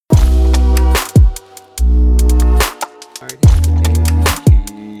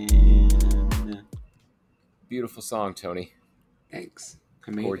Beautiful song, Tony. Thanks.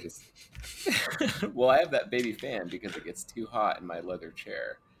 I made it. Gorgeous. Well, I have that baby fan because it gets too hot in my leather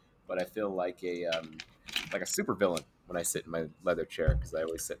chair, but I feel like a supervillain when I sit in my leather chair because I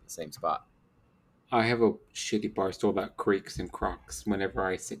always sit in the same spot. I have a shitty bar stool that creaks and crocks whenever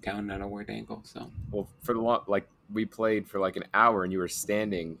I sit down at a weird angle. So Well, for the long, like we played for like an hour and you were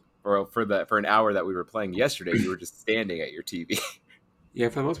standing, or for an hour that we were playing yesterday, you were just standing at your TV. yeah,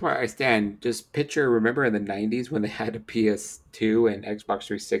 for the most part, I stand. Just picture. Remember in the '90s when they had a PS2 and Xbox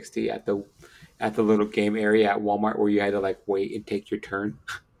 360 at the little game area at Walmart where you had to like wait and take your turn,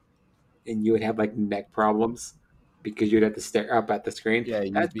 and you would have like neck problems because you'd have to stare up at the screen. Yeah,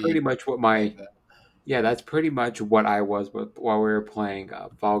 you'd That's pretty be much what like my that. Yeah, that's pretty much what I was with while we were playing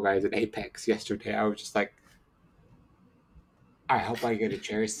Fall Guys and Apex yesterday. I was just like, I hope I get a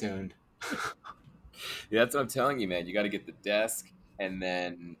chair soon. Yeah, that's what I'm telling you, man. You got to get the desk, and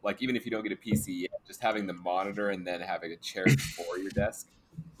then like even if you don't get a PC yet, just having the monitor and then having a chair for your desk.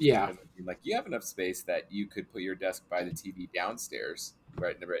 Yeah, Because I mean, like you have enough space that you could put your desk by the TV downstairs,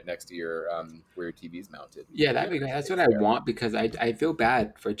 right next to your where your TV's mounted. yeah, You that'd have be enough great. That's what space I there. want because I feel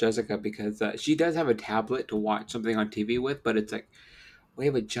bad for Jessica because she does have a tablet to watch something on TV with, but it's like we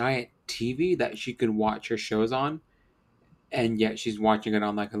have a giant TV that she can watch her shows on, and yet she's watching it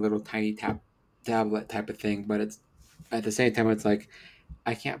on like a little tiny tablet type of thing. But it's at the same time, it's like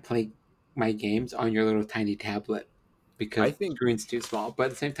I can't play my games on your little tiny tablet I because the think screen's too small. But at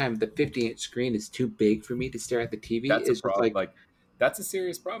the same time, the 50-inch screen is too big for me to stare at the TV. that's a It's just problem. like, Like that's a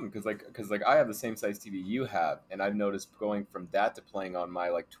serious problem because I have the same size TV you have, and I've noticed going from that to playing on my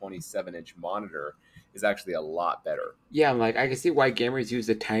like 27-inch monitor is actually a lot better. yeah, I'm like, I can see why gamers use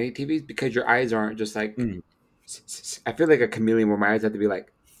the tiny TVs because your eyes aren't just like, Mm. I feel like a chameleon where my eyes have to be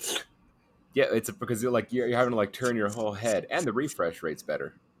like, Yeah, because you're having to like turn your whole head, and the refresh rate's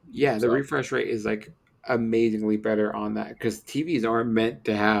better. yeah, the So refresh rate is like amazingly better on that because TVs aren't meant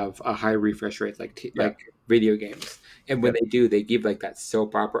to have a high refresh rate yeah, like video games, and when yep. they do, they give like that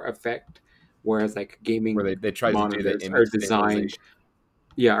soap opera effect, whereas like Where gaming they try to do the monitors are image designed, stabilization.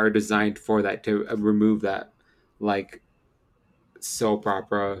 yeah, are designed for that to remove that like soap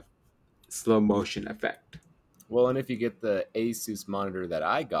opera slow motion effect. Well, and if you get the Asus monitor that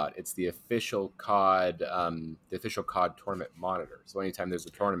I got, it's the official COD tournament monitor. So anytime there's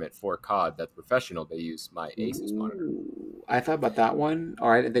a tournament for COD that's professional, they use my Asus monitor. Ooh, I thought about that one,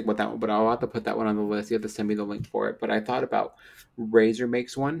 or I didn't think about that one, but I'll have to put that one on the list. You have to send me the link for it. But I thought about Razer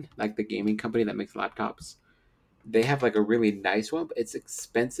makes one, like the gaming company that makes laptops. They have like a really nice one, but it's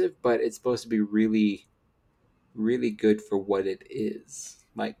expensive, but it's supposed to be really, really good for what it is.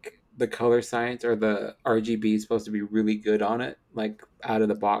 Like the color science or the RGB is supposed to be really good on it, like out of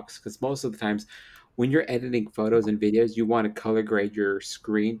the box. Because most of the times, when you're editing photos and videos, you want to color grade your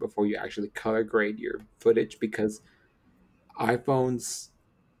screen before you actually color grade your footage because iPhones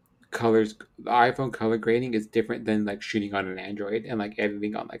colors the iPhone color grading is different than like shooting on an Android and like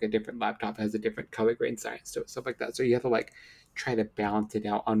editing on like a different laptop has a different color grading science to it, stuff like that. So you have to like try to balance it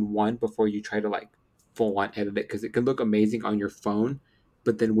out on one before you try to like full on edit it because it can look amazing on your phone,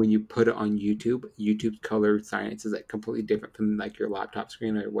 but then when you put it on YouTube, YouTube's color science is like completely different from like your laptop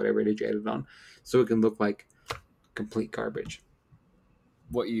screen or whatever it is you edit on. So it can look like complete garbage.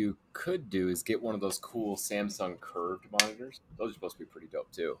 What you could do is get one of those cool Samsung curved monitors. Those are supposed to be pretty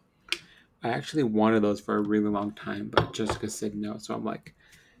dope too. I actually wanted those for a really long time, but Jessica said no. So I'm like,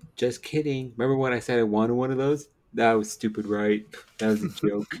 just kidding. Remember when I said I wanted one of those? That was stupid, right? That was a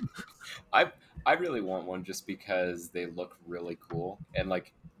joke. I I really want one just because they look really cool. And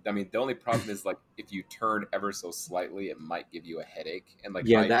like I mean the only problem is like if you turn ever so slightly it might give you a headache. And like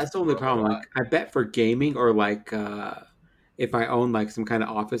Yeah, I that's the only scrub a problem. lot. Like, I bet for gaming or like if I own like some kind of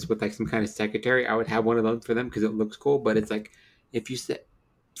office with like some kind of secretary, I would have one of those for them because it looks cool. But it's like if you sit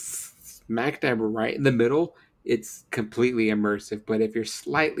smack dab right in the middle, it's completely immersive. But if you're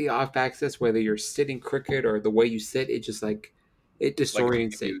slightly off axis, whether you're sitting crooked or the way you sit, it just like it Like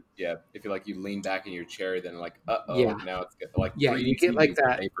disorients it. if you like you lean back in your chair then like Yeah, now it's like yeah, you 3D get like TVs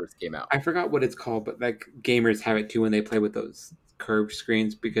when that. they first came out. I forgot what it's called, but like gamers have it too when they play with those curved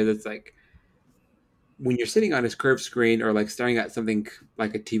screens because it's like when you're sitting on a curved screen or like staring at something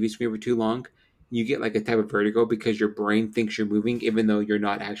like a TV screen for too long, you get like a type of vertigo because your brain thinks you're moving even though you're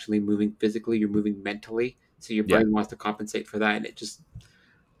not actually moving physically, you're moving mentally. So your Yeah, brain wants to compensate for that and it just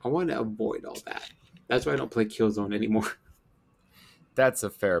I want to avoid all that. That's why I don't play Killzone anymore. that's a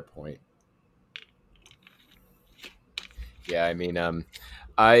fair point. Yeah, I mean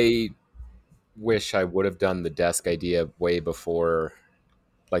I wish I would have done the desk idea way before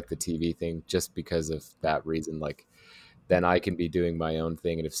like the TV thing just because of that reason. Like then I can be doing my own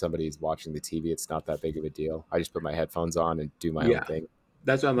thing. And if somebody's watching the TV, it's not that big of a deal. I just put my headphones on and do my own Yeah. thing.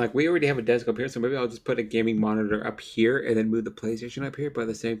 That's why I'm like, we already have a desk up here, so maybe I'll just put a gaming monitor up here and then move the PlayStation up here. But at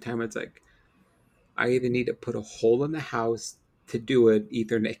the same time, it's like I either need to put a hole in the house to do an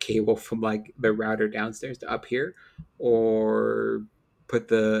Ethernet cable from like the router downstairs to up here, or put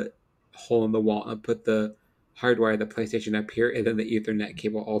the hole in the wall and put the hardwire the PlayStation up here, and then the Ethernet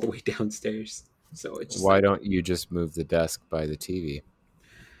cable all the way downstairs. So it's just Why like don't you just move the desk by the TV?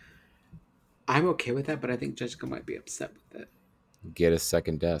 I'm okay with that, but I think Jessica might be upset with it. Get a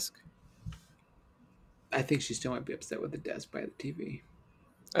second desk. I think she still might be upset with the desk by the TV.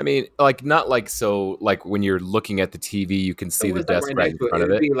 I mean, like not like so like when you're looking at the TV, you can It see the was not desk right right next in to it. front It of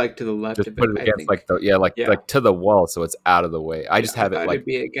would it. be like to the left Just of put it, it I against like think. the yeah, Yeah, like to the wall so it's out of the way. I yeah. just I have it thought like it'd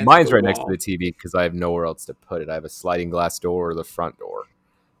be against mine's the right next to the wall. TV because I have nowhere else to put it. I have a sliding glass door or the front door.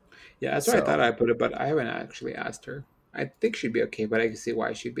 Yeah, that's where I thought So I put it, but I haven't actually asked her. I think she'd be okay, but I can see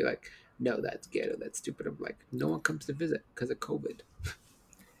why she'd be like, "No, that's ghetto. That's stupid." I'm like, no one comes to visit because of COVID.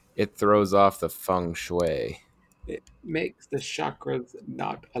 it throws off the feng shui. It makes the chakras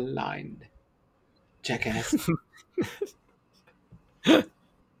not aligned. Jackass.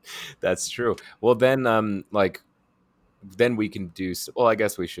 That's true. Well, then, like, then we can do. Well, I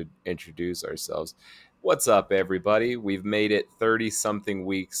guess we should introduce ourselves. What's up, everybody? We've made it 30 something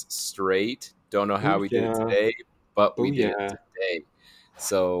weeks straight. Don't know how we did it Booyah. today, but we did it Booyah. today.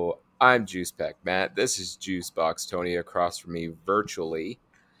 So I'm Juice Pack Matt. This is Juice Box Tony across from me virtually,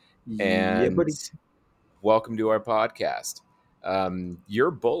 Yeah, and buddy. welcome to our podcast.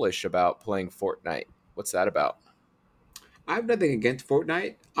 You're bullish about playing Fortnite. What's that about? I have nothing against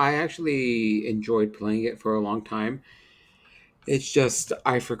Fortnite. I actually enjoyed playing it for a long time. It's just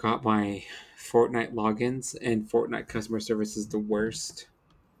I forgot my Fortnite logins, and Fortnite customer service is the worst.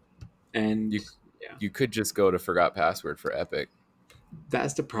 And You yeah, you could just go to forgot password for Epic.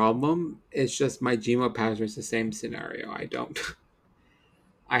 that's the problem. It's just my Gmail password is the same scenario. I don't.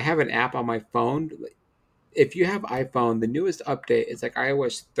 I have an app on my phone. If you have iPhone, the newest update is like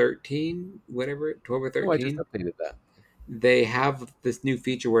iOS 13, whatever, 12 or Oh, I just 13. updated that. They have this new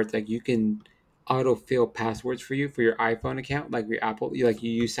feature where it's like you can autofill passwords for you for your iPhone account, like your Apple.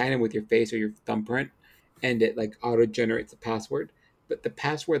 You sign in with your face or your thumbprint, and it like auto generates a password. But the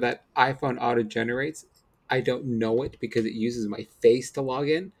password that iPhone auto generates, I don't know it because it uses my face to log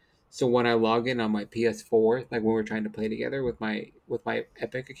in. So when I log in on my PS4, like when we're trying to play together with my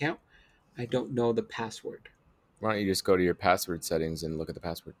Epic account, I don't know the password. Why don't you just go to your password settings and look at the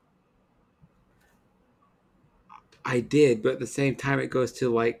password? I did, but at the same time, it goes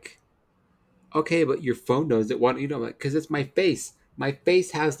to like, okay, but your phone knows it. Why don't you know? Because it's my face. My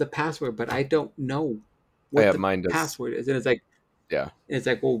face has the password, but I don't know Oh, what yeah, the mine does. password is. Yeah. And it's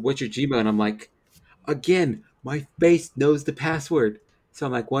like, well, what's your Gmail? And I'm like, again, my face knows the password. So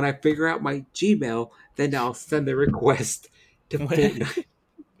I'm like, when I figure out my Gmail, then I'll send the request to Fortnite.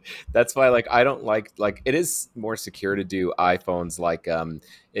 That's why like I don't like it is more secure to do iPhones like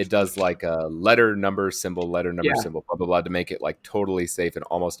it does like a letter number Yeah, symbol blah blah blah to make it like totally safe and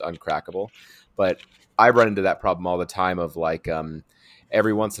almost uncrackable. But I run into that problem all the time of like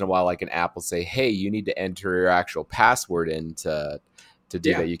every once in a while like an app will say, "Hey, you need to enter your actual password in to do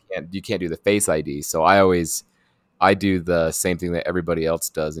yeah. that. You can't do the Face ID." So I do the same thing that everybody else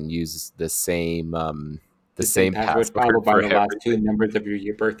does and use the The same same password password followed by for the last two everything. numbers of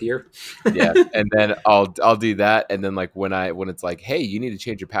your birth year. Yeah, and then I'll do that, and then like when it's like, hey, you need to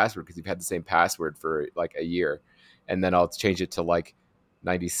change your password because you've had the same password for like a year, and then I'll change it to like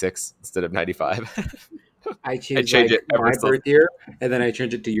 96 instead of 95, I and change change like it ever my so. birth year, and then I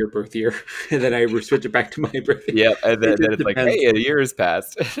change it to your birth year, and then I switch it back to my birth year. Yeah, and It then just it's like, depends. hey, a year has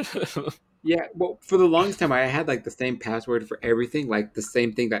passed. Yeah, well, for the longest time, I had like the same password for everything, like the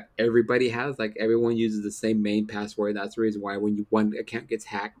same thing that everybody has. Like everyone uses the same main password. That's the reason why when one account gets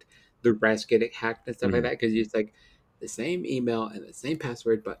hacked, the rest get it hacked and stuff like Mhm. that because it's like the same email and the same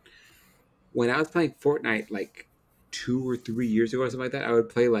password. But when I was playing Fortnite, like 2 or 3 years ago or something like that, I would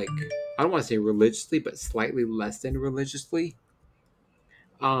play like I don't want to say religiously, but slightly less than religiously.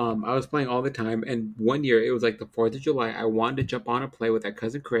 I was playing all the time, and one year it was like the 4th of July. I wanted to jump on and play with that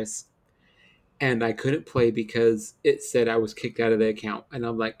cousin Chris, and I couldn't play because it said I was kicked out of the account. And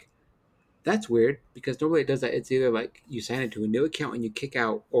I'm like, that's weird because normally it does that. It's either like you sign into a new account and you kick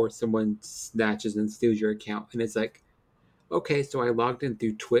out, or someone snatches and steals your account. And it's like, okay, so I logged in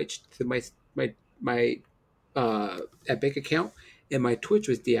through Twitch to my Epic account, and my Twitch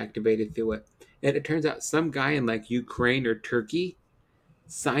was deactivated through it. And it turns out some guy in like Ukraine or Turkey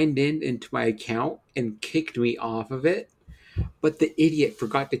signed in into my account and kicked me off of it, but the idiot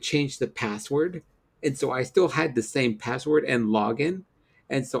forgot to change the password. And so I still had the same password and login.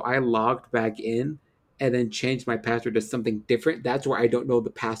 And so I logged back in and then changed my password to something different. That's where I don't know the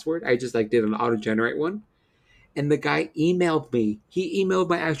password. I just like did an auto generate one. And the guy emailed me. He emailed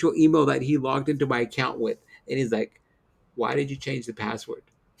my actual email that he logged into my account with. And he's like, "Why did you change the password?"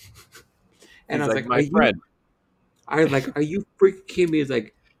 And I He's was like, like, my friend. are you freaking kidding me? He's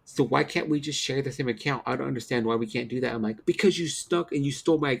like, "So why can't we just share the same account? I don't understand why we can't do that." I'm like, "Because you snuck and you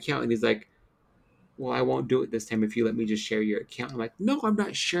stole my account." And he's like, "Well, I won't do it this time if you let me just share your account." I'm like, "No, I'm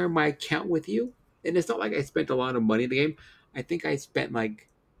not sharing my account with you." And it's not like I spent a lot of money in the game. I think I spent like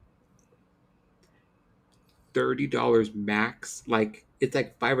 $30 max. Like it's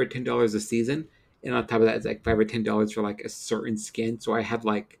like $5 or $10 a season, and on top of that, it's like $5 or $10 for like a certain skin. So I had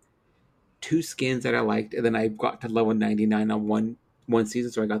like two skins that I liked, and then I got to level 99 on one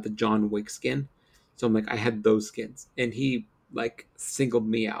season, so I got the John Wick skin. So I'm like, I had those skins, and he like singled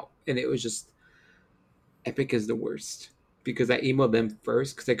me out, and it was just Epic is the worst because I emailed them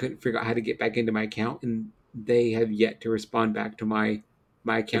first because I couldn't figure out how to get back into my account, and they have yet to respond back to my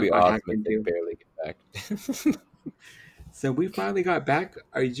It'd account be got hacked awesome if they into. barely get back. So we finally got back.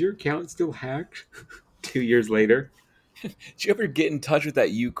 Is your account still hacked? 2 years later. Did you ever get in touch with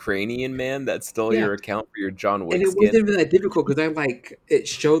that Ukrainian man that stole Yeah, your account for your John and Wick it wasn't skin? even that difficult because I like it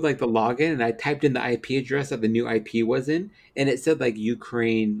showed like the login, and I typed in the IP address that the new IP was in, and it said like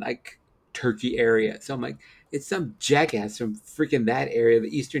Ukraine, like Turkey area. So I'm like, it's some jackass from freaking that area,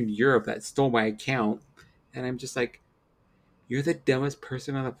 the Eastern Europe, that stole my account, and I'm just like, you're the dumbest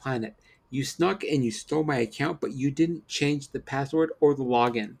person on the planet. You snuck and you stole my account, but you didn't change the password or the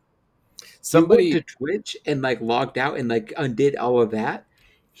login. You went to Somebody Twitch and like logged out and like undid all of that.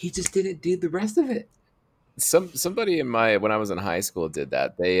 He just didn't do the rest of it. somebody in my when I was in high school did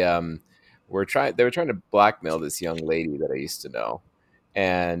that. They were trying to blackmail this young lady that I used to know.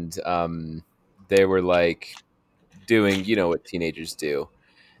 And they were like doing, you know, what teenagers do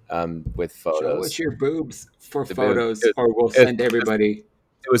with Show us photos. your boobs for The boobs. photos, or we'll It send was everybody.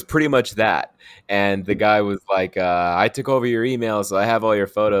 it was pretty much that. And the guy was like, I took over your email, so I have all your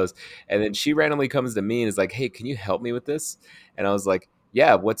photos. And then she randomly comes to me and is like, hey, can you help me with this? And I was like,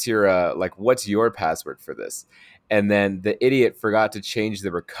 yeah, what's your password for this? And then the idiot forgot to change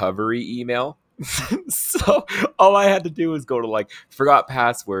the recovery email. So all I had to do was go to like forgot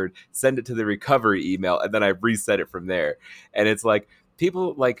password, send it to the recovery email, and then I reset it from there. And it's like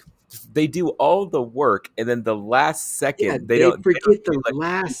people like they do all the work and then the last Yeah, second they they don't forget do the like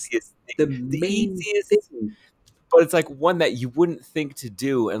last, the the main easiest, thing. but it's like one that you wouldn't think to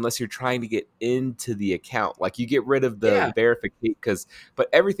do unless you're trying to get into the account. Like you get rid of the Yeah, verification because, but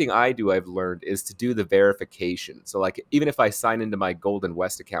everything I do, I've learned is to do the verification. So like even if I sign into my Golden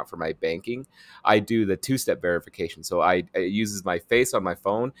West account for my banking, I do the two-step verification. So it uses my face on my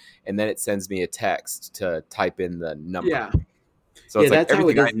phone and then it sends me a text to type in the number. yeah, So yeah. it's like That's how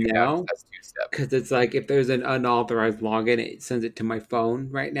everything it I is do now just now. has two-step. Because it's like if there's an unauthorized login, it sends it to my phone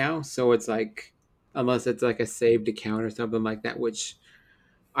right now. So it's like, unless it's like a saved account or something like that, which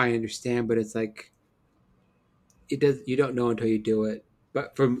I understand, but it's like it does. You don't know until you do it.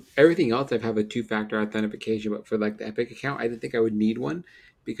 But from everything else, I've have a two-factor authentication. But for like the Epic account, I didn't think I would need one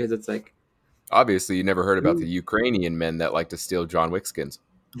because it's like, Obviously, you never heard about the you, Ukrainian men that like to steal John Wick skins.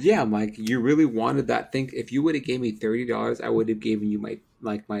 yeah, I'm like, you really wanted that thing. If you would have gave me $30, I would have given you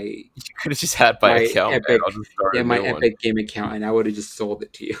You could have just had my my account, man. I'll Epic, just start yeah, a my new one. Epic game account, and I would have just sold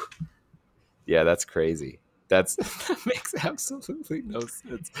it to you. Yeah, that's crazy. That makes absolutely no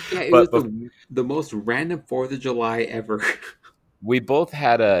sense. Yeah, it was But the most random Fourth of July ever. we both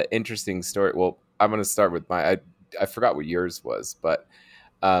had a interesting story. Well, I'm going to start with I forgot what yours was, but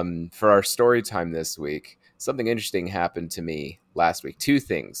for our story time this week, something interesting happened to me last week. Two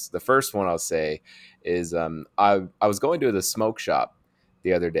things. The first one I'll say is I was going to the smoke shop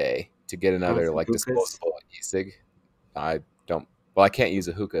the other day to get Huh? another Some like hookahs. disposable e-cig. I don't. Well, I can't use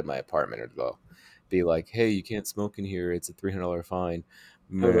a hookah in my apartment, or they'll be like, "Hey, you can't smoke in here. It's a $300 fine."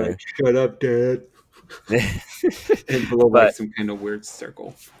 I'm Meh. like, shut up, Dad, and blow like But some kind of weird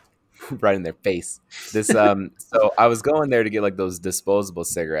circle. right in their face. This so I was going there to get like those disposable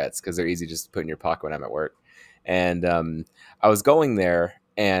cigarettes because they're easy just to put in your pocket when I'm at work. And I was going there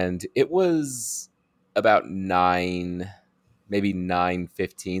and it was about 9, maybe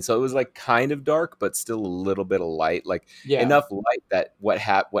 9:15. So it was like kind of dark but still a little bit of light, like Yeah. enough light that what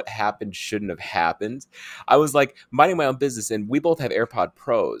happened shouldn't have happened. I was like minding my own business and we both have AirPod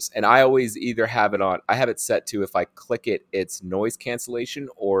Pros and I always either have it on, I have it set to if I click it it's noise cancellation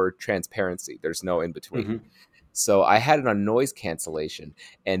or transparency. There's no in between. Hmm. So I had it on noise cancellation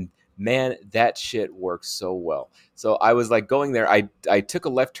and man, that shit works so well. So I was like going there. I took a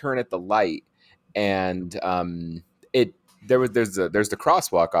left turn at the light and it there's the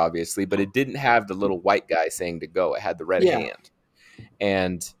crosswalk obviously, but it didn't have the little white guy saying to go. It had the red Yeah, hand.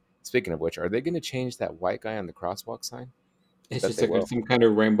 And speaking of which, are they going to change that white guy on the crosswalk sign? I it's bet just they like will. some kind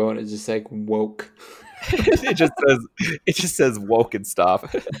of rainbow, and it's just like woke, it just says it just says woke and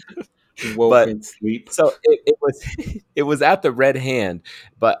stop. woke But and sleep. so it was it was at the red hand,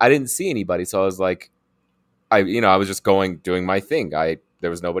 but I didn't see anybody, so I was like, I was just going doing my thing. There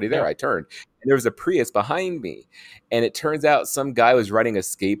was nobody there. Yeah, I turned, and there was a Prius behind me, and it turns out some guy was riding a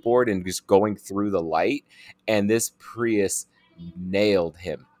skateboard and just going through the light, and this Prius nailed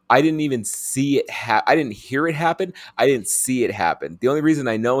him. I didn't even see it I didn't hear it happen. I didn't see it happen. The only reason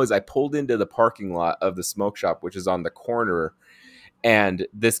I know is I pulled into the parking lot of the smoke shop, which is on the corner, and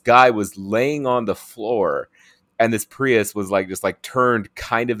this guy was laying on the floor, and this Prius was like just like turned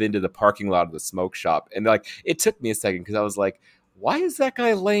kind of into the parking lot of the smoke shop. And like it took me a second because I was like, why is that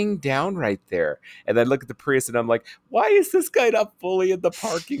guy laying down right there? And then look at the Prius and I'm like, why is this guy not fully in the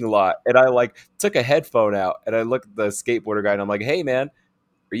parking lot? And I like took a headphone out and I looked at the skateboarder guy and I'm like, hey man,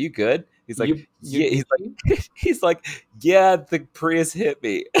 are you good? He's like, you yeah. He's Gucci? like, he's like, yeah, the Prius hit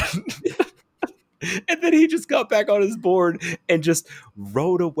me. And then he just got back on his board and just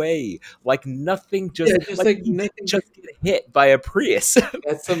rode away like nothing, Yeah, just just like like he didn't nothing. just get hit by a Prius.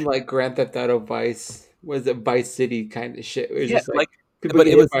 That's some like Grand Theft Auto Vice, was it Vice City kind of shit? It was Yeah, just like like, people but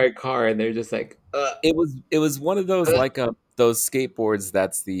get hit by a car and they're just like, it was one of those ugh. like those skateboards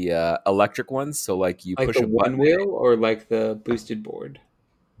that's the electric ones. So like you Like push the a button one wheel or like the boosted board.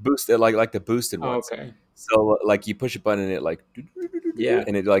 boosted like the boosted Oh, ones. okay. So like you push a button and it like Yeah.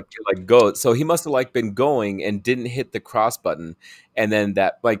 and it like goes. So he must have like been going and didn't hit the cross button, and then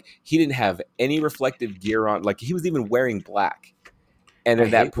that like he didn't have any reflective gear on. Like he was even wearing black, and I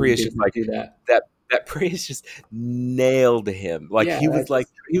then that hate when Prius just business like do that. that Prius just nailed him. Like Yeah, that's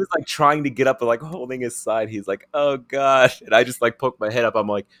just he was like trying to get up and like holding his side. He's like, oh gosh, and I just like poked my head up. I'm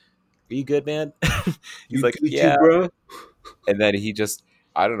like, are you good, man? He's you like, Gucci, yeah. bro. And then he just,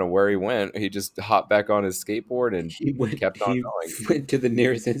 I don't know where he went. He just hopped back on his skateboard and kept on He going. went to the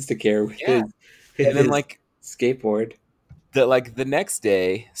nearest Instacare Yeah. with And then his like skateboard. the next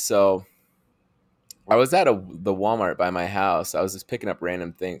day, so I was at the Walmart by my house. I was just picking up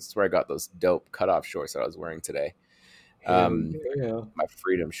random things. That's where I got those dope cutoff shorts that I was wearing today. Hell Um, yeah. my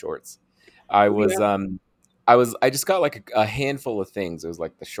freedom shorts. I Oh was yeah. I just got like a handful of things. It was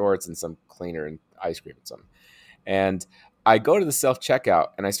like the shorts and some cleaner and ice cream and something. And I go to the self checkout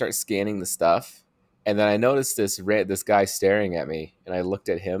and I start scanning the stuff. And then I noticed this guy staring at me, and I looked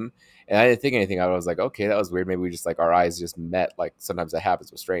at him, and I didn't think anything of it. I was like, okay, that was weird. Maybe we just like our eyes just met. Like sometimes that happens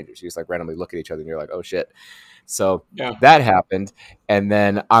with strangers. You just like randomly look at each other, and you're like, oh shit. So Yeah. that happened, and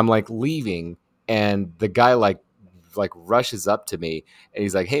then I'm like leaving, and the guy like rushes up to me, and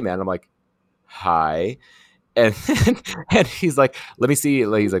he's like, hey man. I'm like, hi. And and he's like, let me see.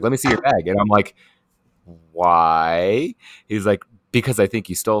 He's like, let me see your bag, and I'm like, why? He's like, because I think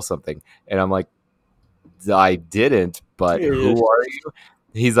you stole something. And I'm like, I didn't, but Yes. who are you?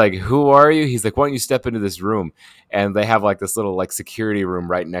 He's like, who are you? He's like, why don't you step into this room? And they have like this little like security room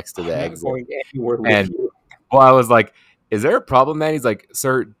right next to the I'm not exit. going anywhere with And you. well, I was like, is there a problem, man? He's like,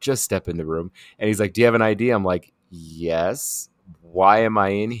 sir, just step in the room. And he's like, do you have an ID? I'm like, yes. Why am I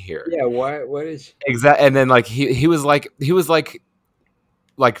in here? Yeah, why what is Exactly. And then like he was like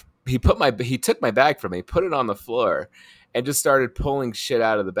he took my bag from me, put it on the floor, and just started pulling shit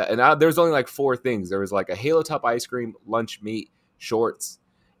out of the bag. And there was only like four things. There was like a Halo Top ice cream, lunch meat, shorts,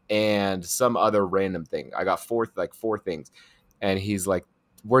 and some other random thing. I got four things, and he's like,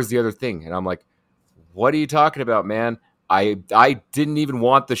 "Where's the other thing?" And I'm like, "What are you talking about, man?" I didn't even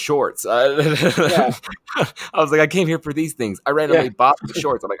want the shorts. Yeah, I was like, I came here for these things. I yeah. randomly bought the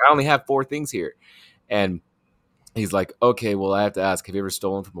shorts. I'm like, I only have four things here, and he's like, okay, well, I have to ask, have you ever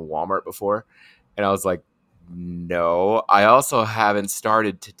stolen from a Walmart before? And I was like, no, I also haven't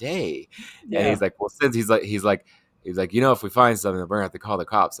started today. And Yeah. he's like, well, since he's like, if we find something, we're gonna have to call the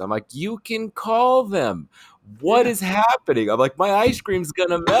cops. I'm like, you can call them. What Yeah. is happening? I'm like, my ice cream's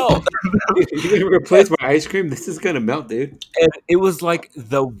gonna melt. Dude, you're gonna replace my ice cream? This is gonna melt, dude. And it was like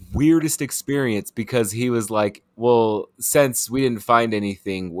the weirdest experience because he was like, well, since we didn't find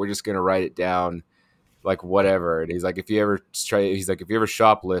anything, we're just gonna write it down like whatever. And he's like, if you ever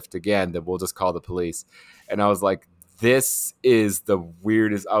shoplift again, then we'll just call the police. And I was like, this is the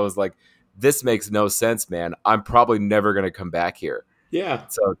weirdest. I was like, this makes no sense, man. I'm probably never gonna come back here. Yeah.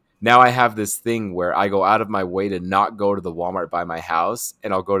 So now I have this thing where I go out of my way to not go to the Walmart by my house,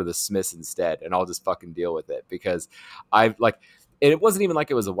 and I'll go to the Smiths instead, and I'll just fucking deal with it because I like. And it wasn't even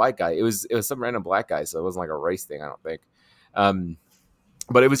like it was a white guy. It was some random black guy, so it wasn't like a race thing. I don't think. Um,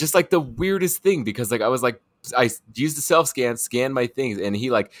 but it was just like the weirdest thing because like I was like I used the self scan, scanned my things, and he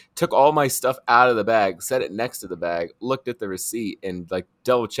like took all my stuff out of the bag, set it next to the bag, looked at the receipt, and like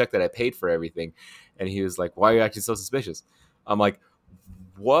double checked that I paid for everything. And he was like, "Why are you acting so suspicious?" I'm like,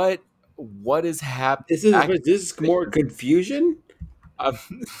 "What? What is happening?" This is more confusion. I'm,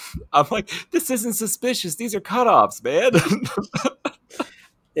 I'm like, "This isn't suspicious. These are cutoffs, man."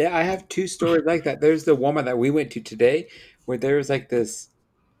 Yeah, I have two stories like that. There's the Walmart that we went to today, where there was like this.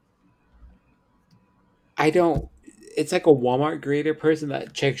 I don't. It's like a Walmart greeter person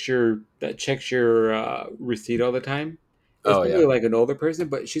that checks your receipt all the time. It's Oh probably yeah. like an older person,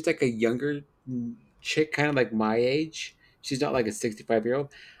 but she's like a younger chick, kind of like my age. She's not like a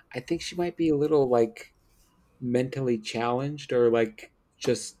 65-year-old. I think she might be a little like mentally challenged or like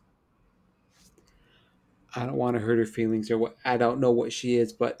just I don't want to hurt her feelings or what. I don't know what she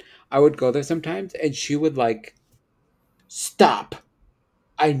is, but I would go there sometimes and she would like stop.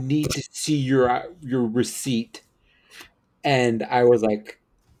 I need to see your receipt. And I was like,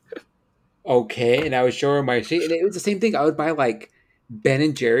 okay. And I would show her my receipt, and it was the same thing. I would buy like Ben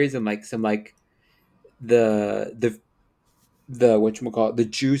and Jerry's and like some like the whatchamacallit, the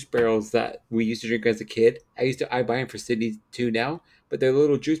juice barrels that we used to drink as a kid. I buy them for Sydney too now, but they're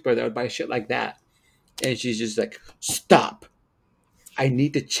little juice barrels. I would buy shit like that. And she's just like, stop. I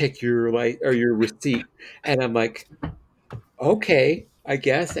need to check your like or your receipt. And I'm like, okay, I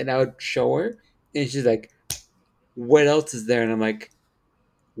guess. And I would show her, and she's like, what else is there? And I'm like,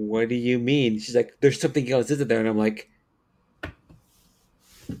 what do you mean? She's like, there's something else, isn't there? And I'm like,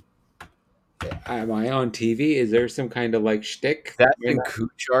 am I on TV? Is there some kind of like shtick? That in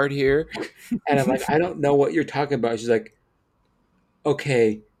chart here. And I'm like, I don't know what you're talking about. She's like,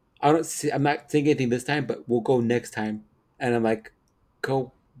 okay, I'm not saying anything this time, but we'll go next time. And I'm like,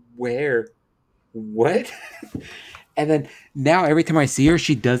 go where? What? And then now every time I see her,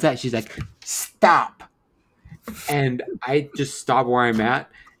 she does that. She's like, stop. And I just stop where I'm at.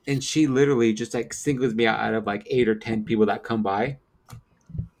 And she literally just like singles me out of like 8 or 10 people that come by.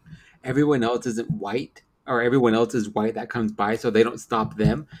 Everyone else isn't white, or everyone else is white that comes by, so they don't stop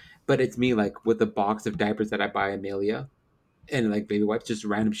them. But it's me like with a box of diapers that I buy Amelia and like baby wipes, just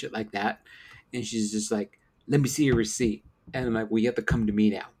random shit like that. And she's just like, let me see your receipt. And I'm like, well, you have to come to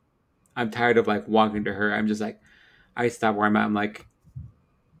me now. I'm tired of like walking to her. I'm just like, I stop where I'm at. I'm like,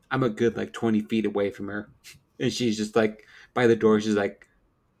 I'm a good like 20 feet away from her. And she's just like by the door. She's like,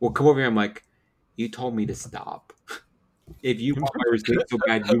 well, come over here. I'm like, you told me to stop. If you want my receipt so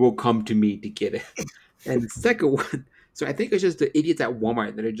bad, you will come to me to get it. And the second one, so I think it's just the idiots at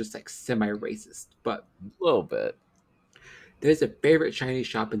Walmart that are just like semi racist. But A little bit. there's a favorite Chinese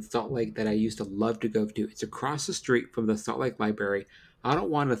shop in Salt Lake that I used to love to go to. It's across the street from the Salt Lake Library. I don't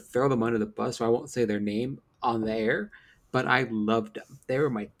want to throw them under the bus, so I won't say their name on the air, but I loved them. They were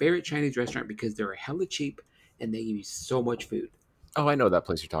my favorite Chinese restaurant because they were hella cheap and they give you so much food. Oh, I know that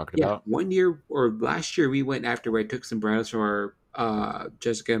place you're talking Yeah, about. one year or last year we went after I took some bananas from our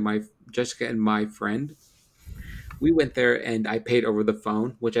Jessica and my friend. We went there and I paid over the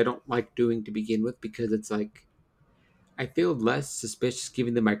phone, which I don't like doing to begin with because it's like I feel less suspicious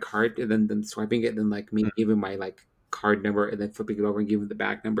giving them my card and then them swiping it than like me giving my like card number and then flipping it over and giving the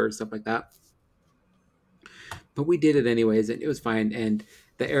back number and stuff like that. But we did it anyways and it was fine. And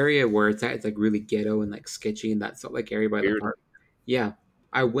the area where it's at, it's like really ghetto and like sketchy and that sort of like area by the Weird. park. Yeah,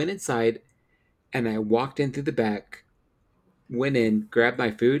 I went inside and I walked in through the back, went in, grabbed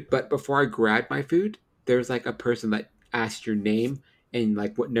my food. But before I grabbed my food, there's like a person that asked your name and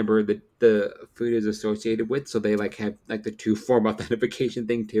like what number the food is associated with. So they like have like the two form authentication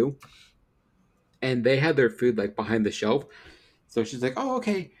thing too. And they had their food like behind the shelf. So she's like, "Oh,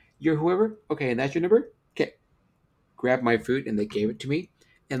 okay, you're whoever. Okay, and that's your number. Okay." Grabbed my food and they gave it to me.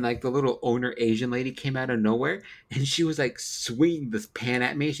 And like the little owner Asian lady came out of nowhere and she was like swinging this pan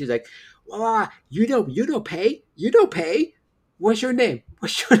at me. She's like, "Well, you don't pay. You don't pay. What's your name?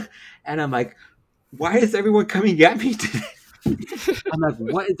 What's your?" And I'm like, "Why is everyone coming at me today?" I'm like,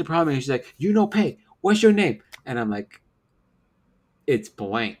 "What is the problem?" And she's like, "You don't pay. What's your name?" And I'm like, it's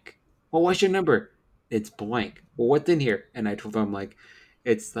blank. Well, what's your number? It's blank. Well, what's in here? And I told them like,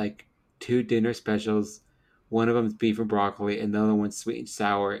 it's like two dinner specials. One of them's beef and broccoli, and the other one's sweet and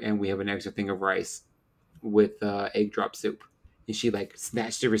sour, and we have an extra thing of rice with egg drop soup. And she like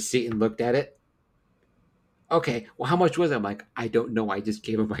snatched the receipt and looked at it. Okay, well, how much was it? I'm like, I don't know. I just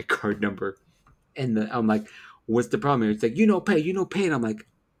gave her my card number, and I'm like, what's the problem here? It's like, you know pay. And I'm like,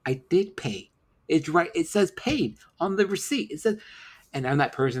 I did pay. It's right. It says paid on the receipt. It says, and I'm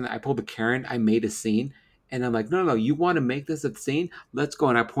that person that I pulled the Karen. I made a scene, and I'm like, no, you want to make this a scene? Let's go.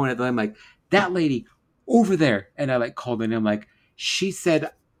 And I point at them like that lady over there, and I like called in. I'm like, She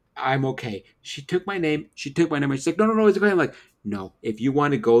said, I'm okay. She took my name. She took my number. She's like, no, no, no, it's okay. I'm like, no, if you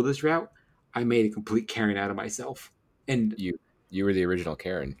want to go this route, I made a complete Karen out of myself. And You you were the original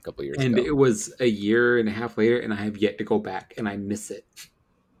Karen a couple years and ago. it was a year and a half later, and I have yet to go back, and I miss it.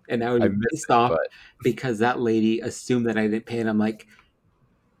 And I was I miss pissed it, off but because that lady assumed that I didn't pay, and I'm like,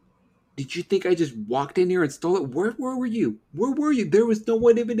 did you think I just walked in here and stole it? Where were you? Where were you? There was no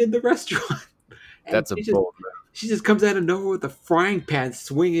one even in the restaurant. And that's a bold move. she just comes out of nowhere with a frying pan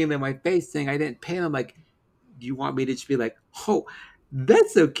swinging in my face, saying I didn't pay. And I'm like, do you want me to just be like, oh,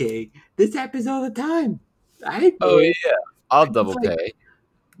 that's okay. This happens all the time. I Oh know. yeah, I'll And it's double like, pay.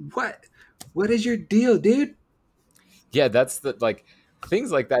 what? What is your deal, dude? Yeah, that's the like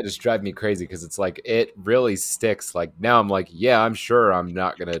things like that just drive me crazy because it's like it really sticks. Like now I'm like, yeah, I'm sure I'm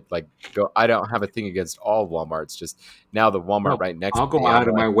not gonna like go. I don't have a thing against all Walmarts. Just now the Walmart No, right next I'll to go me, I'm out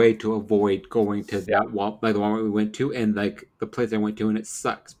of like, my way to avoid going to yeah, that like the Walmart we went to, and like the place I went to, and it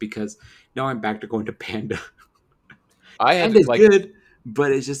sucks because now I'm back to going to Panda. I had Panda's like good,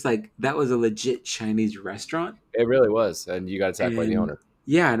 but it's just like that was a legit Chinese restaurant. it really was, and you got attacked by the And owner.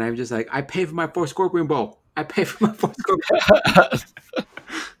 yeah, and I'm just like, I pay for my four scorpion bowl. I pay for my four scorpion.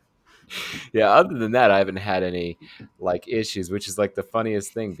 Yeah, other than that, I haven't had any like issues, which is like the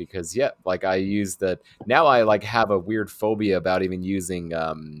funniest thing because yeah, like I use the now I like have a weird phobia about even using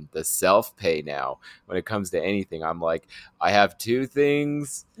the self pay now when it comes to anything. I'm like, I have two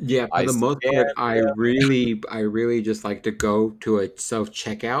things. Yeah, for I the most scan part, them. I really just like to go to a self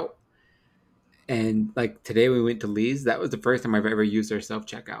checkout. And like today we went to Lee's. That was the first time I've ever used their self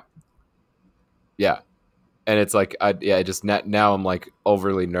checkout. Yeah, and it's like I yeah, I just now I'm like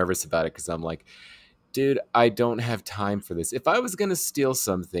overly nervous about it because I'm like, dude, I don't have time for this. If I was gonna steal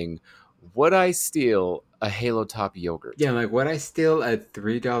something, would I steal a Halo Top yogurt? Yeah, like would I steal a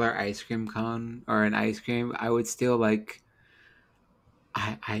 $3 ice cream cone or an ice cream? I would steal like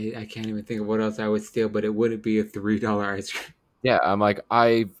I can't even think of what else I would steal, but it wouldn't be a $3 ice cream. Yeah, I'm like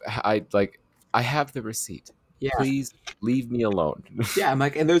I like I have the receipt. Yeah, Please leave me alone. yeah. I'm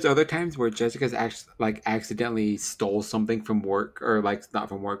like, and there's other times where Jessica's actually like accidentally stole something from work or like not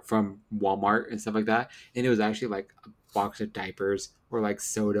from work from Walmart and stuff like that, and it was actually like a box of diapers or like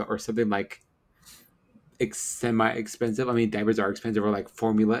soda or something like semi expensive. I mean, diapers are expensive or like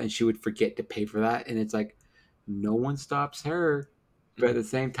formula, and she would forget to pay for that, and it's like no one stops her. But at the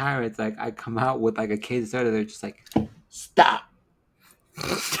same time, it's like I come out with like a case of soda. They're just like, stop.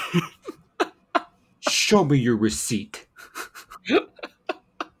 Show me your receipt. And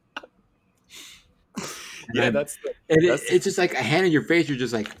Yeah, I'm, and that's the it's just like a hand in your face. You're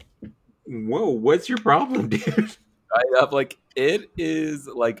just like, whoa, what's your problem, dude? I'm like it is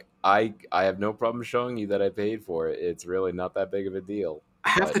like I have no problem showing you that I paid for it. It's really not that big of a deal.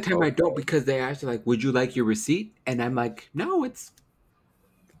 Half But the time I don't okay. because they ask like, would you like your receipt? And I'm like, no,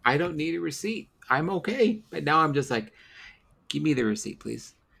 I don't need a receipt. I'm okay. But now I'm just like, give me the receipt,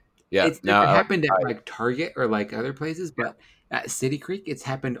 please. Yeah, It's never now happened at like Target or like other places, but at City Creek, it's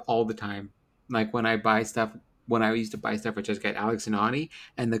happened all the time. Like when I buy stuff, when I used to buy stuff at just get Alex and Ani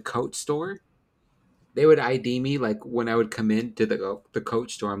and the Coach store, they would ID me like when I would come in to the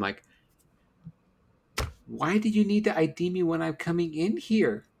Coach store. I'm like, why did you need to ID me when I'm coming in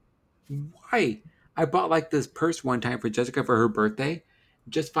here? Why? I bought like this purse one time for Jessica for her birthday,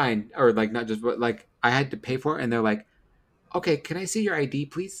 just fine, or like not just, but like I had to pay for it, and they're like, okay, can I see your ID,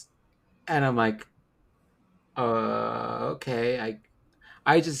 please? And I'm like, okay.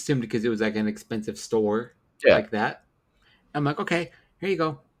 I just assumed because it was like an expensive store yeah. like that. I'm like, okay, here you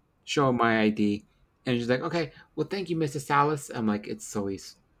go. Show 'em my ID. And she's like, okay, well, thank you, Mr. Salas. I'm like, it's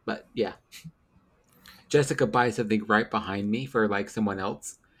Solis. But yeah, Jessica buys something right behind me for like someone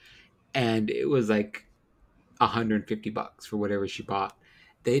else. And it was like $150 for whatever she bought.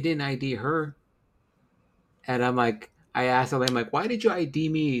 They didn't ID her. And I'm like, I asked her, I'm like, why did you ID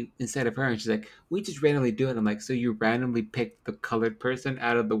me instead of her? And she's like, we just randomly do it. I'm like, so you randomly picked the colored person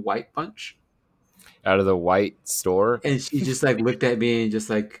out of the white bunch? Out of the white store. And she just like looked at me and just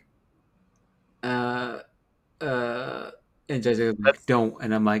like, uh, uh, and Jessica was like, That's don't.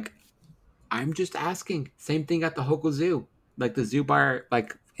 And I'm like, I'm just asking. Same thing at the Hoku Zoo, like the zoo bar,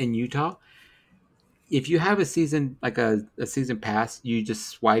 like in Utah. If you have a season, like a season pass, you just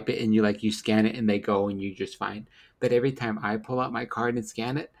swipe it and you scan it and they go and you just fine. But every time I pull out my card and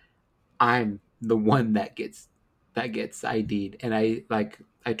scan it, I'm the one that gets ID'd. And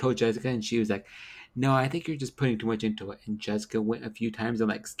I told Jessica and she was like, no, I think you're just putting too much into it. And Jessica went a few times and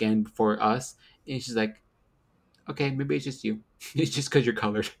like scanned before us, and she's like, okay, maybe it's just you. It's just because you're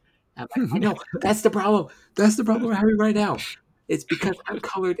colored. I'm like, I know that's the problem. That's the problem we're having right now. It's because I'm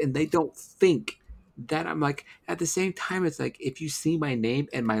colored and they don't think. that I'm like, at the same time, it's like if you see my name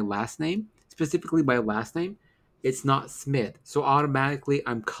and my last name, specifically my last name, it's not Smith. So automatically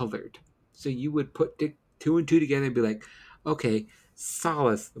I'm colored. So you would put two and two together and be like, okay,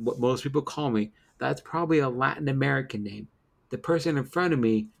 Salas, what most people call me, that's probably a Latin American name. The person in front of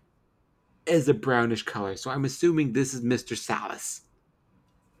me is a brownish color. So I'm assuming this is Mr. Salas.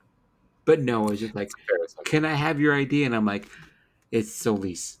 But no, it's just like, It's a fair assumption. can I have your ID? And I'm like, it's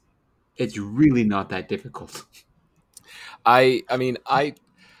Solis. It's really not that difficult. I mean, I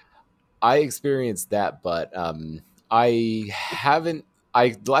experienced that, but I haven't. I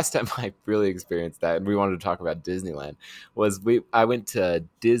the last time I really experienced that, and we wanted to talk about Disneyland, was we. I went to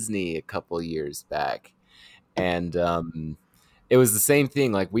Disney a couple years back, and it was the same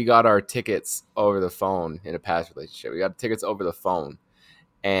thing. Like we got our tickets over the phone in a past relationship. We got tickets over the phone,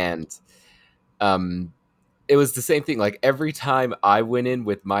 and um, it was the same thing. Like every time I went in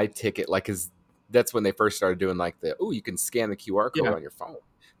with my ticket, like, cause that's when they first started doing like you can scan the QR code Yeah. on your phone.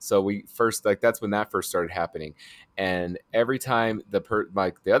 So we first like that's when that first started happening. And every time the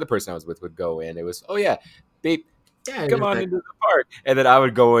other person I was with would go in, it was, oh yeah, babe, Yeah, come it's on like, into the park. And then I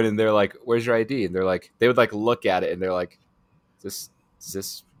would go in and they're like, where's your ID? And they're like, they would like look at it and they're like, is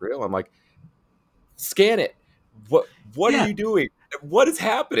this real? I'm like, scan it. What are yeah, you doing? What is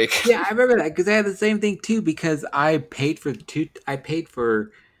happening? yeah. I remember that because I had the same thing too. Because I paid for two. I paid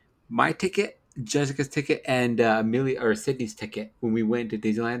for my ticket, Jessica's ticket, and Amelia or Sydney's ticket when we went to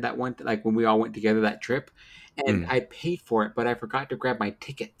Disneyland that one. Like when we all went together that trip, and Mm. I paid for it, but I forgot to grab my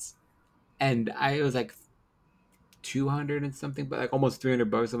tickets, and I it was like 200 and something, but like almost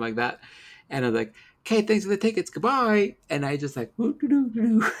 $300, something like that. And I was like, okay, thanks for the tickets, goodbye. And I just like,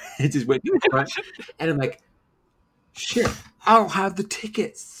 it just went to the front. And I'm like, shit, I don't have the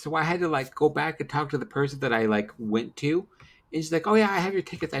tickets. So I had to like go back and talk to the person that I like went to. And she's like, oh yeah, I have your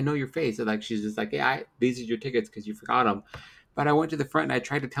tickets. I know your face. And like, she's just like, yeah, these are your tickets because you forgot them. But I went to the front and I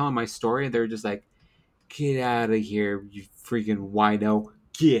tried to tell them my story. And they were just like, get out of here, you freaking wino.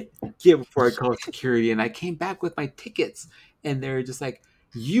 Get before I call security. And I came back with my tickets. And they're just like,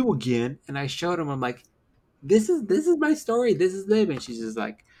 you again. And I showed them, I'm like, this is my story. This is them. And she's just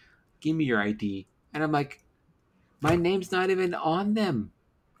like, give me your ID. And I'm like, my name's not even on them.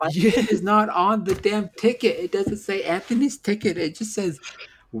 My Yeah. name is not on the damn ticket. It doesn't say Anthony's ticket. It just says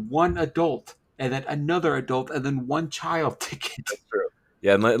one adult and then another adult and then one child ticket. That's true.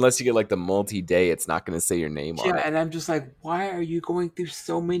 Yeah, unless you get like the multi-day, it's not going to say your name Yeah, on it. and I'm just like, why are you going through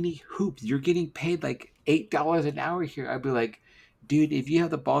so many hoops? You're getting paid like $8 an hour here. I'd be like, dude, if you have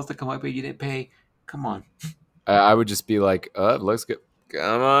the balls to come up here, you didn't pay. Come on. I would just be like, let's get,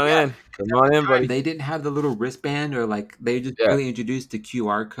 come on Yeah, in, come on in, time buddy. they didn't have the little wristband or like they just Yeah. really introduced the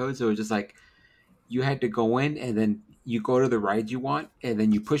QR code, so it was just like you had to go in and then you go to the ride you want and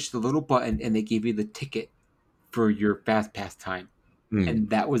then you push the little button and they give you the ticket for your fast pass time, Mm. and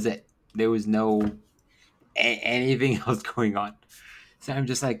that was it. There was no anything else going on. So I'm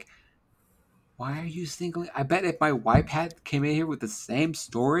just like, why are you singling? I bet if my wife had came in here with the same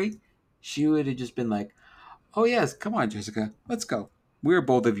story, she would have just been like, oh yes, come on, Jessica, let's go. We're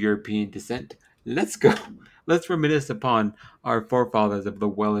both of European descent. Let's go. Let's reminisce upon our forefathers of the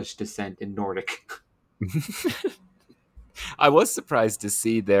Welsh descent in Nordic. I was surprised to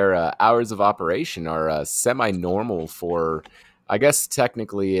see their hours of operation are semi-normal for. I guess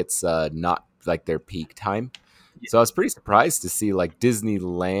technically it's not like their peak time. So I was pretty surprised to see like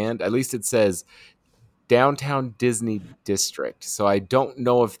Disneyland. At least it says Downtown Disney District. So I don't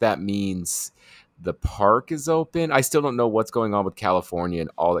know if that means the park is open. I still don't know what's going on with California and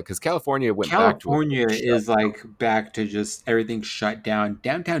all that because California went back to a California shut. is like back to just everything shut down.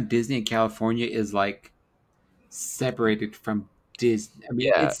 Downtown Disney in California is like separated from Disney. I mean,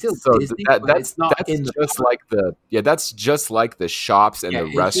 Yeah, it's still so Disney, that but it's not that's in the just park. like that's just like the shops and Yeah, the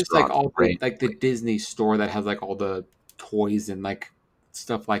it's just like restaurants, all the right? like the Disney store that has like all the toys and like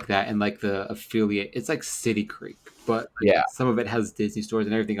stuff like that, and like the affiliate. It's like City Creek, but like Yeah, some of it has Disney stores,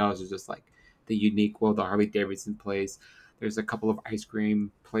 and everything else is just like the unique. Well, the Harley Davidson place. There's a couple of ice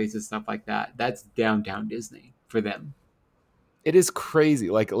cream places, stuff like that. That's downtown Disney for them. it is crazy.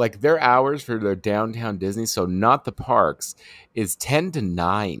 Like their hours for their downtown Disney, so not the parks, is 10 to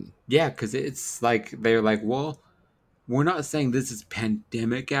 9. Yeah, because it's like they're like, well, we're not saying this is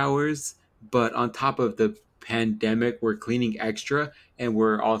pandemic hours, but on top of the pandemic, we're cleaning extra and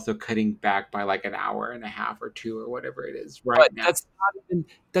we're also cutting back by like an hour and a half or two or whatever it is right But now.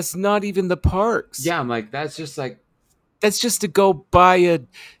 that's not even the parks. Yeah, I'm like, that's just like That's just to go buy a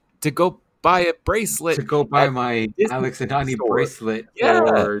to bracelet go buy at my the Disney Alex and Donnie store. bracelet Yeah,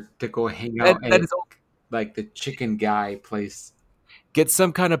 or to go hang out that at is like the chicken guy place. Get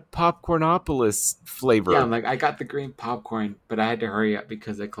some kind of Popcornopolis Yeah, I'm flavor. like, I got the green popcorn, but I had to hurry up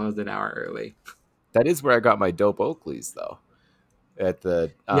because they closed an hour early. That is where I got my dope Oakleys though. At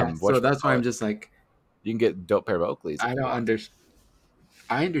the Yeah, what so you that's why call I'm it? just like, You can get dope pair of Oakleys I if you don't want. under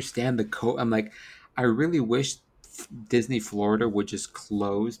I understand the code. I'm like, I really wish Disney Florida would just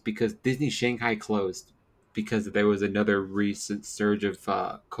close because Disney Shanghai closed because there was another recent surge of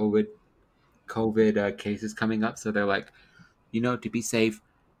COVID cases coming up. So they're like, to be safe,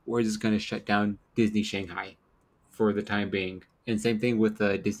 we're just going to shut down Disney Shanghai for the time being. And same thing with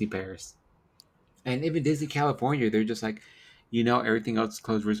Disney Paris. And even Disney California, they're just like, everything else is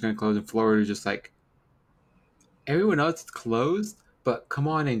closed. We're just going to close. In Florida, just like, everyone else is closed, but come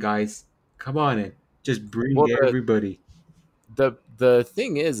on in, guys. Come on in. Just bring Well, everybody. the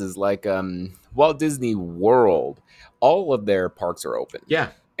thing is like Walt Disney World, all of their parks are open, Yeah.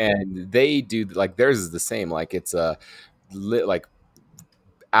 and they do like theirs is the same. Like it's a like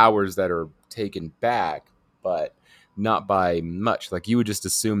hours that are taken back, but not by much. Like you would just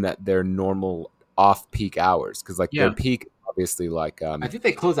assume that they're normal off peak hours because like their Yeah. peak obviously like I think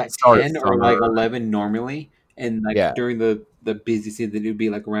they close at start of 10 or like summer. 11 normally. And like Yeah, during the busy season, it would be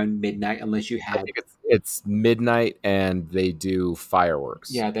like around midnight unless you I had. think it's midnight and they do fireworks.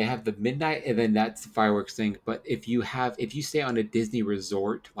 Yeah, they have the midnight and then that's the fireworks thing. But if you stay on a Disney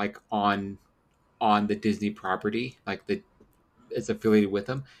resort, like on the Disney property, like the it's affiliated with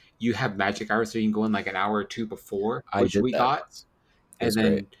them, you have magic hours, so you can go in like an hour or two before, I which did we that got. once. It And was great.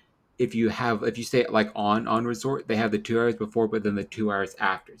 then if you stay like on resort, they have the 2 hours before, but then the 2 hours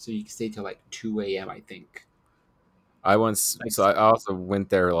after. So you can stay till like 2 a.m. I think. I once, Like so I also went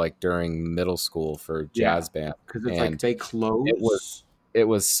there like during middle school for yeah, jazz band, because it's like and they it was close. it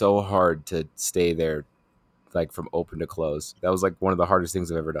was so hard to stay there like from open to close. That was like one of the hardest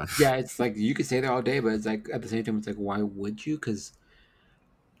things I've ever done. Yeah, it's like you could stay there all day, but it's like at the same time, it's like why would you? Because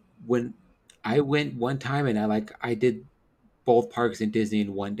when I went one time and I did both parks in Disney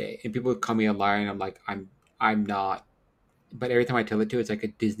in one day, and people would call me a liar, and I'm like I'm not. But every time I tell it to, it's like a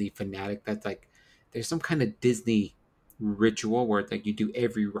Disney fanatic. That's like there's some kind of Disney ritual where it's like you do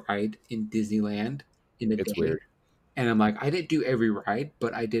every ride in Disneyland in a It's day, weird. and I'm like I didn't do every ride,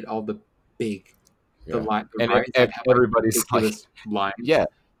 but I did all the big Yeah. the And rides that have like everybody's like, ridiculous lines. yeah,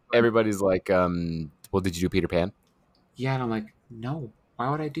 everybody's like, well, did you do Peter Pan? Yeah, and I'm like, no, why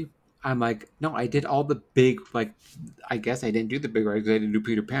would I do? I'm like, no, I did all the big, like, I guess I didn't do the big rides because I didn't do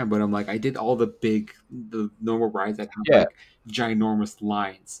Peter Pan, but I'm like, I did all the normal rides that have Yeah, like ginormous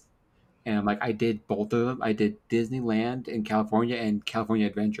lines. And I'm like, I did both of them. I did Disneyland in California and California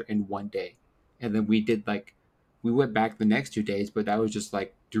Adventure in one day. And then we went back the next 2 days, but that was just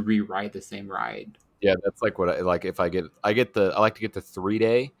like to rewrite the same ride. yeah, that's like what I like. If I like to get the 3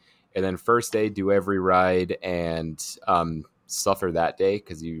 day, and then first day do every ride and suffer that day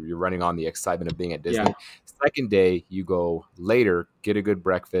because you're running on the excitement of being at Yeah. Disney. Second day, you go later, get a good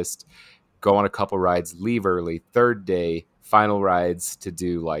breakfast, go on a couple rides, leave early. Third day, final rides to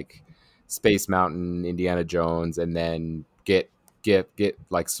do like Space Mountain, Indiana Jones, and then get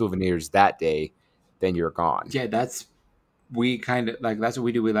like souvenirs that day. Then you're gone. Yeah, we kind of like that's what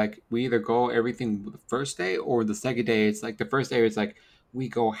we do. We either go everything the first day or the second day. It's like the first day it's like we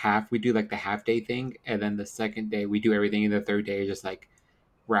go half. We do like the half day thing, and then the second day we do everything. And the third day is just like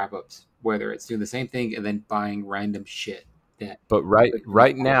wrap ups, whether it's doing the same thing and then buying random shit that But that you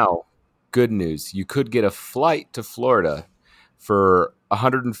right want. now, good news. You could get a flight to Florida for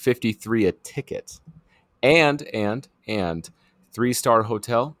 153 a ticket. And 3-star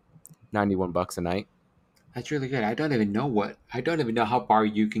hotel, 91 bucks a night. That's really good. I don't even know how far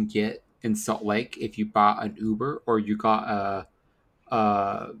you can get in Salt Lake if you bought an Uber or you got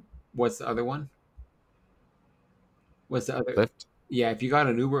what's the other one? What's the other? Lift. Yeah, if you got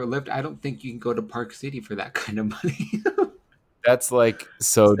an Uber or Lyft, I don't think you can go to Park City for that kind of money. That's like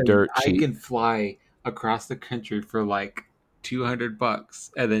so So dirt I cheap. can fly across the country for like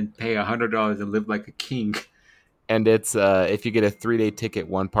 $200 and then pay $100 and live like a king. And it's if you get a 3-day ticket,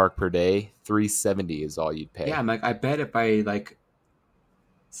 one park per day, 370 is all you'd Yeah, pay. I'm like, I bet if I like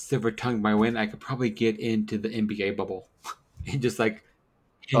silver tongued my win, I could probably get into the NBA bubble and just like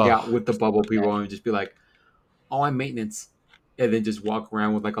hang Oh, out with the bubble people and just be like, oh, I'm maintenance. And then just walk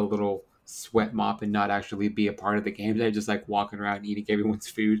around with like a little sweat mop and not actually be a part of the games. I just like walking around eating everyone's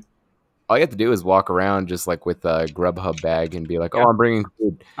food. all you have to do is walk around just like with a Grubhub bag and be like, "Oh, Yeah. I'm bringing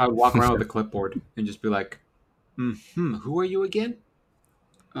food." I would walk around with a clipboard and just be like, who are you again?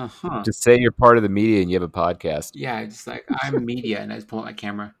 Uh huh. Just say you're part of the media and you have a podcast. Yeah, just like I'm media, and I just pull out my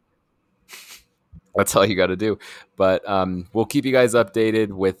camera. That's all you got to do. But we'll keep you guys updated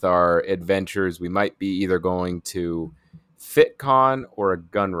with our adventures. We might be either going to FitCon or a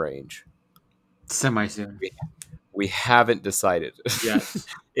gun range? Semi soon. We haven't decided. Yes.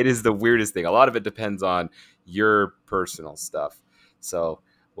 It is the weirdest thing. A lot of it depends on your personal stuff. So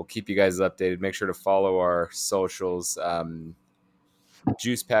we'll keep you guys updated. Make sure to follow our socials.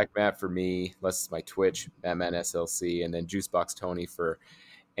 Juice Pack Matt for me. That's my Twitch, Mattman SLC, and then Juicebox Tony for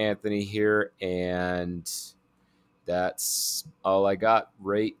Anthony here. And that's all I got.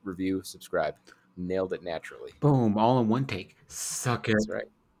 Rate, review, subscribe. Nailed it naturally. Boom, all in one take. Suck it. That's right.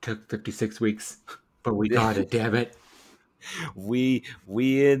 Took 56 weeks, but we got it, damn it. We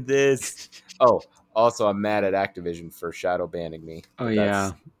in this. Oh, also I'm mad at Activision for shadow banning me. Oh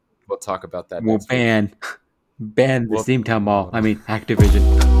yeah. We'll talk about that We'll next week. ban the Steamtown Mall. I mean Activision.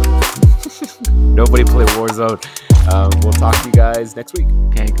 Nobody play Warzone. We'll talk to you guys next week.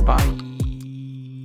 Okay, goodbye.